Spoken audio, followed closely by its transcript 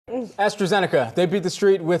morning. AstraZeneca, they beat the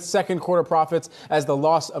street with second quarter profits as the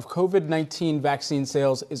loss of COVID-19 vaccine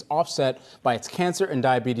sales is offset by its cancer and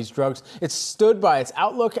diabetes drugs. It stood by its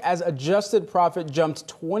outlook as adjusted profit jumped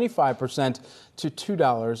 25% to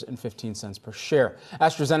 $2.15 per share.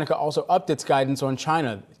 AstraZeneca also upped its guidance on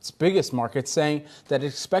China, its biggest market, saying that it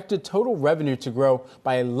expected total revenue to grow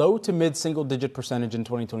by a low to mid-single-digit percentage in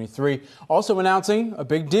 2023. Also announcing a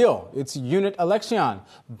big deal, its unit Alexion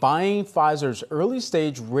buying Pfizer's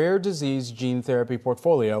early-stage rare disease gene therapy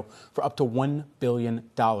portfolio for up to $1 billion.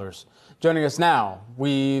 Joining us now,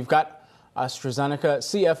 we've got AstraZeneca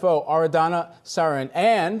CFO Aradhana Sarin,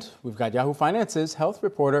 and we've got Yahoo Finance's health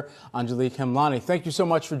reporter Anjalee Khemlani. Thank you so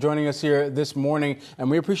much for joining us here this morning, and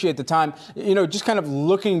we appreciate the time. You know, just kind of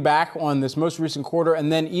looking back on this most recent quarter and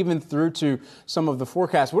then even through to some of the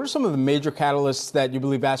forecasts, what are some of the major catalysts that you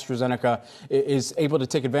believe AstraZeneca is able to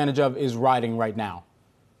take advantage of, is riding right now?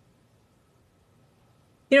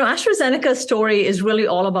 You know, AstraZeneca's story is really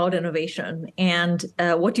all about innovation. And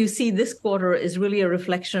what you see this quarter is really a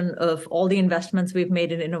reflection of all the investments we've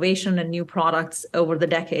made in innovation and new products over the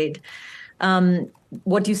decade.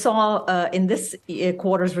 What you saw in this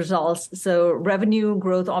quarter's results, so revenue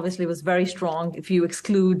growth obviously was very strong. If you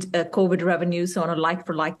exclude COVID revenue, so on a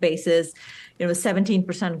like-for-like basis, it was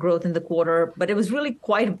 17% growth in the quarter, but it was really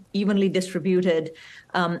quite evenly distributed.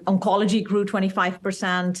 Oncology grew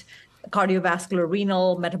 25%. Cardiovascular,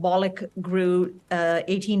 renal, metabolic grew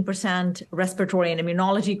 18%, respiratory and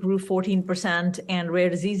immunology grew 14%, and rare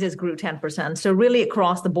diseases grew 10%. So really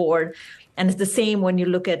across the board. And it's the same when you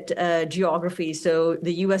look at geography. So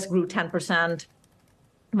the US grew 10%,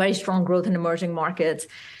 very strong growth in emerging markets.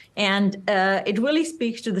 And it really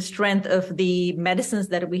speaks to the strength of the medicines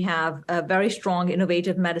that we have, very strong,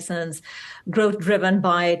 innovative medicines, growth driven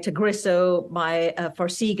by Tagrisso, by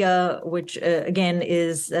Farxiga, which again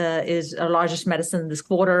is our largest medicine this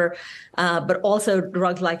quarter, but also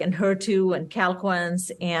drugs like Enhertu and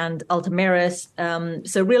Calquence and Ultomiris.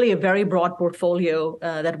 So really a very broad portfolio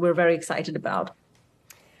that we're very excited about.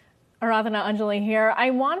 Aradhana, Anjalee here. I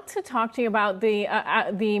want to talk to you about the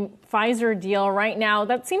Pfizer deal right now.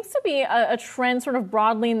 That seems to be a trend sort of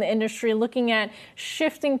broadly in the industry, looking at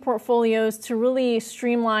shifting portfolios to really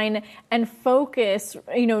streamline and focus,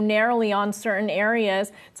 narrowly on certain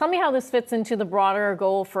areas. Tell me how this fits into the broader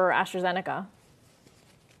goal for AstraZeneca.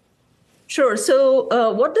 Sure.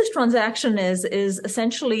 So what this transaction is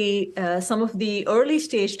essentially some of the early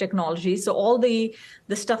stage technology. So all the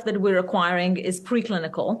stuff that we're acquiring is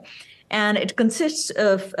preclinical. And it consists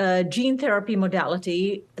of gene therapy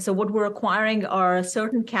modality. So what we're acquiring are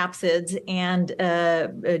certain capsids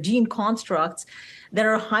and gene constructs that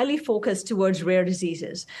are highly focused towards rare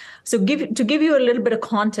diseases. So to give you a little bit of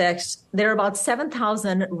context, there are about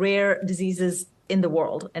 7,000 rare diseases in the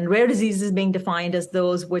world, and rare diseases being defined as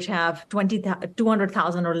those which have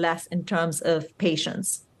 200,000 or less in terms of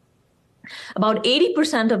patients. About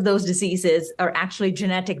 80% of those diseases are actually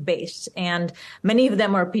genetic based, and many of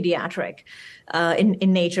them are pediatric in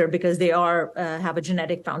nature because they have a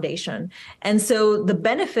genetic foundation. And so the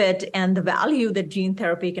benefit and the value that gene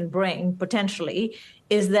therapy can bring potentially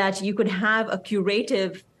is that you could have a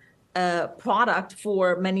curative product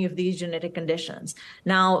for many of these genetic conditions.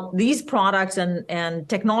 Now, these products and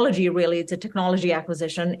technology, really, it's a technology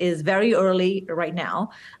acquisition, is very early right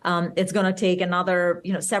now. It's going to take another,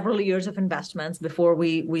 several years of investments before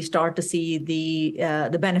we start to see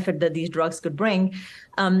the benefit that these drugs could bring.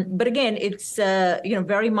 But again, it's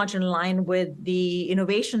very much in line with the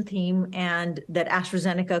innovation theme, and that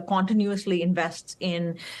AstraZeneca continuously invests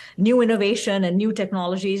in new innovation and new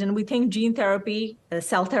technologies. And we think gene therapy,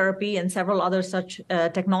 cell therapy, and several other such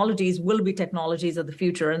technologies will be technologies of the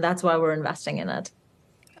future, and that's why we're investing in it.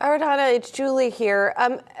 Aradhana, it's Julie here.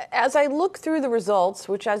 As I look through the results,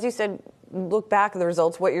 which, as you said, look back at the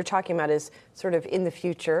results, what you're talking about is sort of in the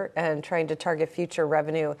future and trying to target future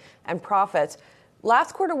revenue and profits.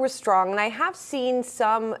 Last quarter was strong, and I have seen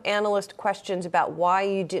some analyst questions about why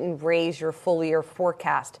you didn't raise your full year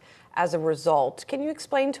forecast as a result. Can you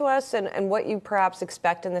explain to us and what you perhaps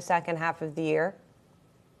expect in the second half of the year?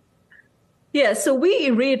 Yeah, so we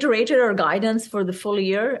reiterated our guidance for the full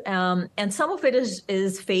year, and some of it is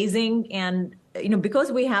phasing. And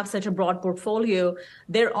because we have such a broad portfolio,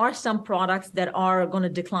 there are some products that are going to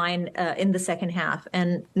decline in the second half.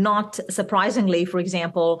 And not surprisingly, for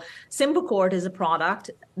example, Symbicort is a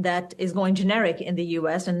product that is going generic in the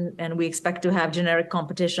US, and we expect to have generic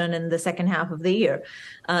competition in the second half of the year.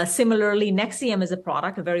 Similarly, Nexium is a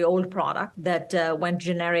product, a very old product, that went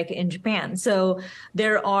generic in Japan. So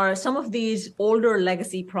there are some of these older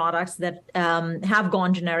legacy products that have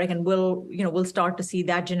gone generic, and we'll start to see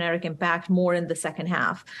that generic impact more in the second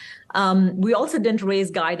half. We also didn't raise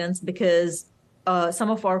guidance because some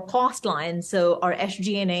of our cost lines, so our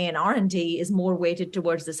SG&A and R&D is more weighted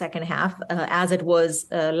towards the second half, as it was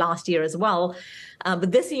last year as well.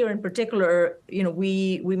 But this year in particular,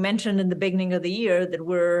 we mentioned in the beginning of the year that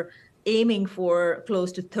we're aiming for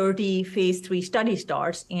close to 30 phase 3 study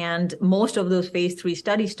starts, and most of those phase 3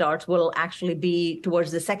 study starts will actually be towards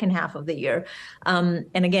the second half of the year.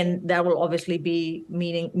 And again, that will obviously be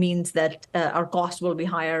means that our costs will be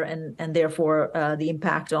higher, and therefore the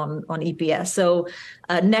impact on EPS. So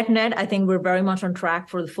net, I think we're very much on track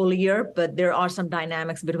for the full year, but there are some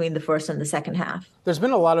dynamics between the first and the second half. There's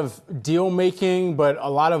been a lot of deal making, but a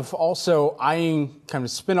lot of also eyeing kind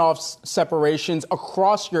of spin-offs, separations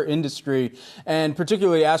across your industry. And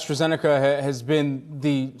particularly AstraZeneca has been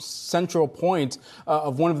the central point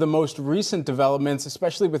of one of the most recent developments,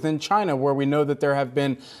 especially within China, where we know that there have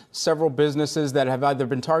been several businesses that have either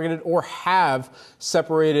been targeted or have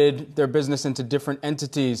separated their business into different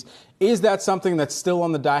entities. Is that something that's still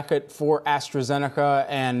on the docket for AstraZeneca?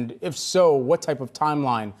 And if so, what type of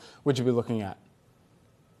timeline would you be looking at?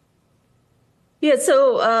 Yeah,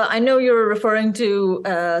 so I know you're referring to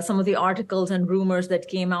some of the articles and rumors that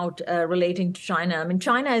came out relating to China. I mean,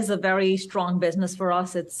 China is a very strong business for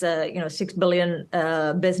us. It's $6 billion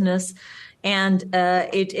business, and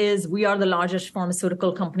we are the largest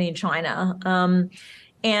pharmaceutical company in China.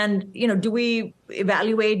 And do we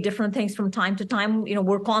evaluate different things from time to time?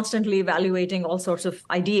 We're constantly evaluating all sorts of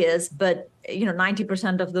ideas, but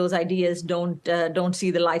 90% of those ideas don't see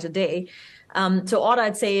the light of day. So all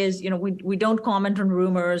I'd say is, we don't comment on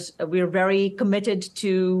rumors. We're very committed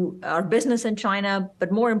to our business in China,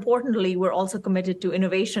 but more importantly, we're also committed to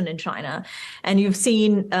innovation in China. And you've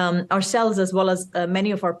seen ourselves as well as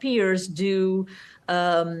many of our peers do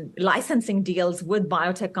licensing deals with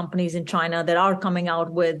biotech companies in China that are coming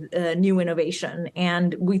out with new innovation.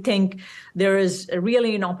 And we think there is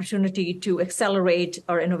really an opportunity to accelerate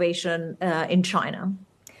our innovation in China.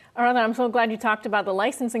 Aradhana, I'm so glad you talked about the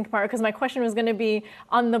licensing part, because my question was going to be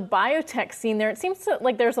on the biotech scene there. It seems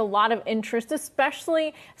like there's a lot of interest,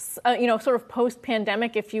 especially, sort of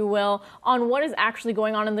post-pandemic, if you will, on what is actually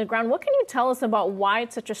going on the ground. What can you tell us about why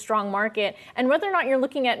it's such a strong market, and whether or not you're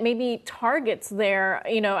looking at maybe targets there,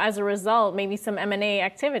 as a result, maybe some M&A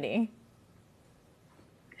activity?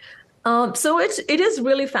 So it is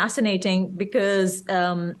really fascinating because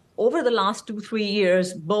over the last 2-3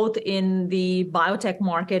 years, both in the biotech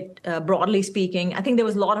market, broadly speaking, I think there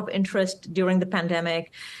was a lot of interest during the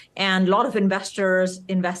pandemic, and a lot of investors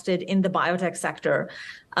invested in the biotech sector.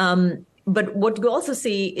 But what we also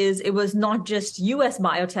see is it was not just U.S.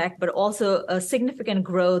 biotech, but also a significant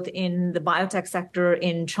growth in the biotech sector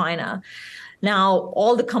in China. Now,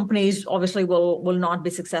 all the companies obviously will not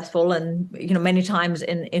be successful, and many times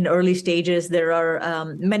in early stages there are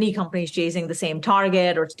many companies chasing the same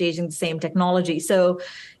target or chasing the same technology. So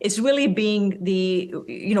it's really being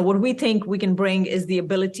what we think we can bring is the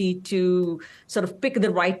ability to sort of pick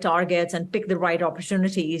the right targets and pick the right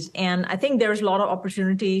opportunities. And I think there's a lot of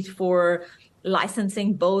opportunities for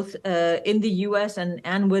licensing both in the U.S.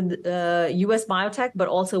 and with U.S. biotech, but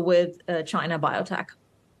also with China biotech.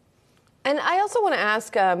 And I also want to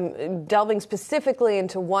ask, delving specifically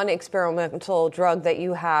into one experimental drug that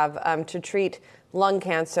you have to treat lung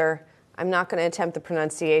cancer. I'm not going to attempt the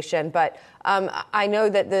pronunciation, but I know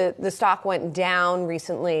that the stock went down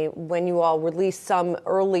recently when you all released some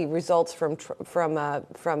early results from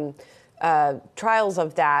trials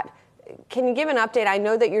of that. Can you give an update? I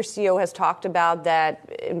know that your CEO has talked about that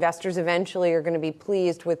investors eventually are going to be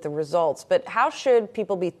pleased with the results, but how should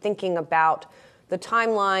people be thinking about the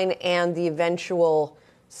timeline and the eventual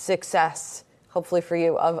success, hopefully for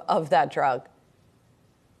you, of that drug?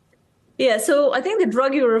 Yeah, so I think the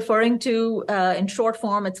drug you're referring to, in short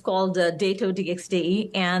form, it's called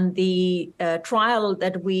Dato-DXd, and the trial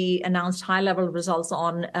that we announced high-level results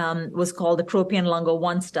on was called the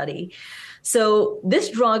TROPION-Lung01 study. So this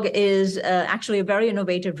drug is actually a very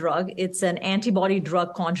innovative drug. It's an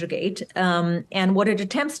antibody-drug conjugate, and what it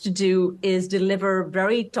attempts to do is deliver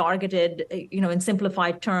very targeted, in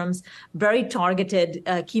simplified terms, very targeted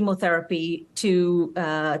chemotherapy to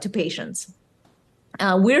patients.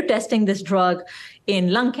 We're testing this drug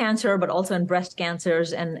in lung cancer, but also in breast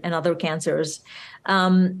cancers and other cancers.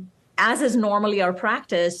 As is normally our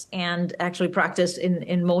practice, and actually practice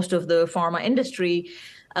in most of the pharma industry,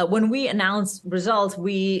 when we announce results,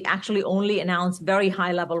 we actually only announce very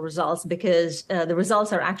high-level results because the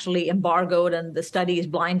results are actually embargoed and the study is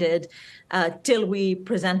blinded till we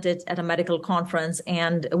present it at a medical conference,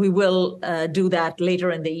 and we will do that later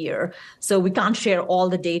in the year. So we can't share all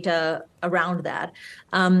the data around that.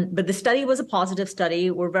 But the study was a positive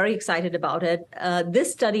study. We're very excited about it.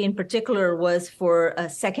 This study in particular was for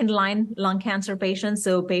second-line lung cancer patients,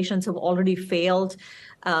 so patients who've already failed,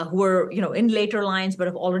 who were in later lines but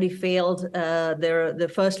have already failed their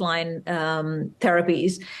first-line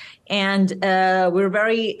therapies. And we're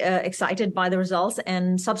very excited by the results.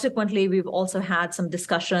 And subsequently, we've also had some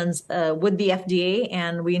discussions with the FDA,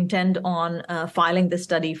 and we intend on filing the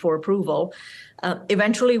study for approval.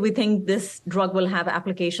 Eventually, we think this drug will have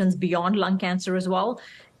applications beyond lung cancer as well.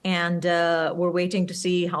 And we're waiting to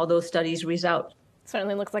see how those studies read out.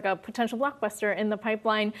 Certainly looks like a potential blockbuster in the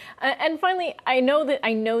pipeline. And finally, I know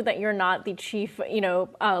that you're not the chief,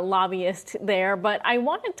 lobbyist there, but I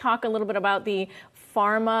want to talk a little bit about the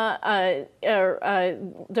pharma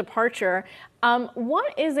departure.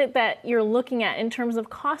 What is it that you're looking at in terms of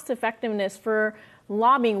cost effectiveness for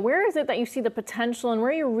lobbying? Where is it that you see the potential, and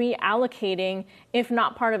where are you reallocating if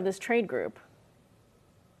not part of this trade group?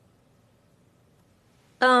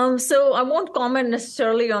 So I won't comment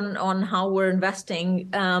necessarily on how we're investing,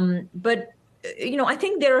 but I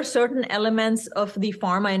think there are certain elements of the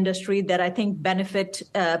pharma industry that I think benefit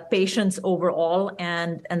patients overall,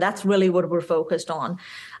 and that's really what we're focused on.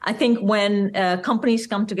 I think when companies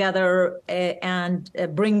come together and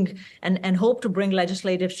bring and hope to bring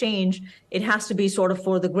legislative change, it has to be sort of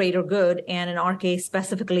for the greater good, and in our case,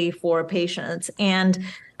 specifically for patients. And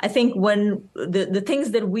I think when the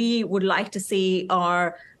things that we would like to see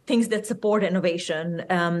are things that support innovation,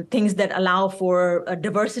 things that allow for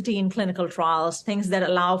diversity in clinical trials, things that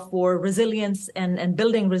allow for resilience and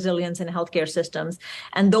building resilience in healthcare systems.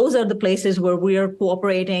 And those are the places where we are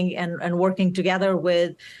cooperating and working together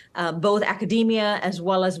with both academia as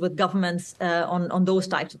well as with governments on those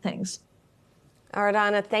types of things.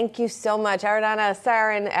 Aradhana, thank you so much. Aradhana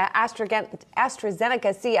Sarin,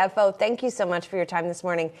 AstraZeneca CFO, thank you so much for your time this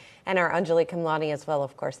morning. And our Anjalee Khemlani as well,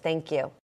 of course. Thank you.